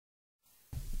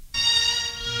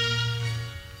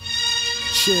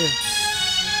Shit.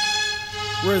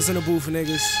 Rizz in the booth,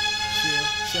 niggas.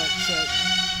 Check.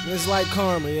 It's like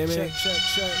karma, yeah, man. Check.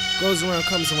 Goes around,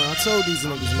 comes around. I told these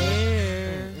niggas,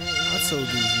 man. I told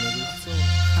these niggas.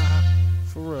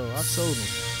 For real, I told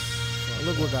them.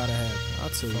 Look what gotta happen. I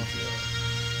told you.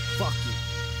 Fuck you.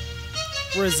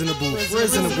 Rizz in the booth.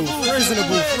 Rizz in the booth. Rizz in the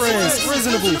booth. Rizz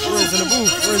in the booth. Rizz in the booth.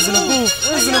 Rizz in the booth.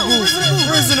 Rizz in the booth.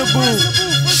 Rizz in the booth.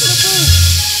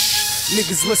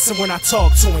 Niggas listen when I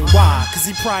talk to him, why? Cause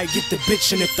he probably get the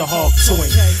bitchin' if the hawk to him.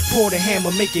 Pour the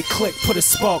hammer, make it click, put a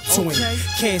spark to him.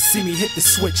 Can't see me, hit the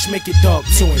switch, make it dark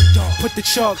to him. Put the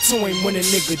chalk to him when a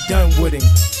nigga done with him.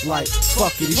 Like,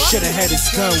 fuck it, he shoulda had his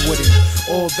gun with him.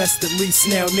 All vested lease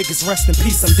now, niggas rest in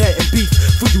peace. I'm dead in beef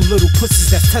for you little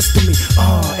pussies that's testing me.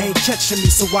 Ain't catching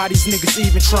me, so why these niggas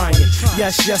even trying?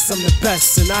 Yes, I'm the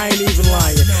best, and I ain't even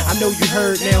lying. I know you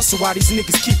heard now, so why these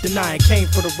niggas keep denying? Came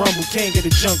for the rumble, can't get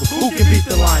a jungle. Who can beat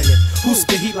the lion? Who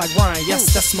spit heat like Ryan?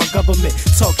 Yes, that's my government.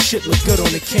 Talk shit, look good on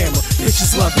the camera.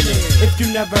 Bitches loving it. If you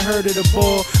never heard of the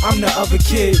ball, I'm the other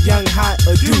kid. Young, hot,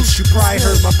 a douche. You probably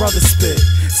heard my brother spit.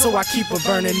 So I keep a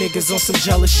burning niggas on some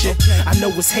jealous shit. I know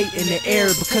it's hate in the air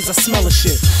because I smell a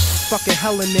shit. Fucking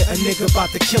hell in it, a nigga about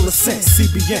to kill a cent.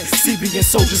 CBN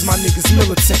soldiers, my niggas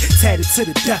militant. Tatted to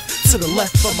the death, to the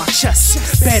left of my chest.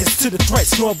 Baddest to the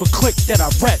threats, nor of a click that I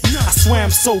rep. I swear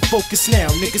I'm so focused now,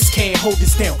 niggas can't hold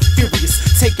this down. Furious,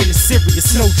 taking it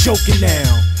serious, no joking now.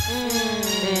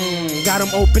 Got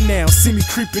them open now, see me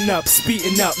creeping up,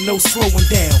 speeding up, no slowing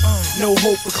down. No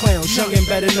hope for clowns, youngin'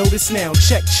 better know this now.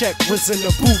 Check, Rizz in the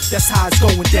booth, that's how it's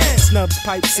going down. Snubs,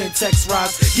 pipes, and text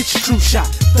rides, get your crew shot.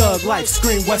 Thug life,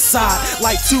 scream west side,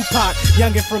 like Tupac.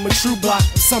 Youngin' from a true block,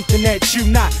 something that you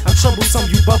not. I'm troublesome,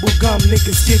 you bubblegum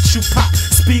niggas, get you pop.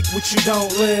 Speak what you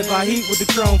don't live, I heat with the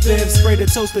chrome fib. Spray the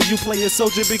toaster, you play a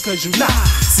soldier because you not.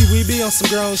 See, we be on some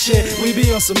grown shit, we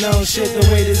be on some known shit. The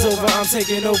wait is over, I'm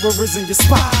taking over, Rizz in your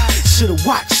spot. Should've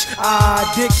watched,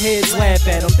 dickheads laugh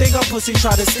at him. Think a pussy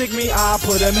try to stick me, I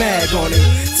put a mag on him.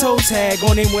 Toe tag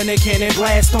on him when they cannon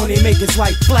blast on him. Make his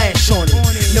light flash on him.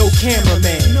 No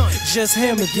cameraman, just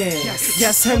him again.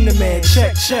 Yes, him the man.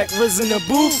 Check, Rizz in the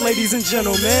booth, ladies and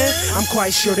gentlemen. I'm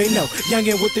quite sure they know.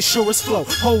 Youngin' with the surest flow.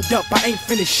 Hold up, I ain't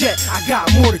finished yet, I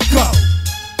got more to go.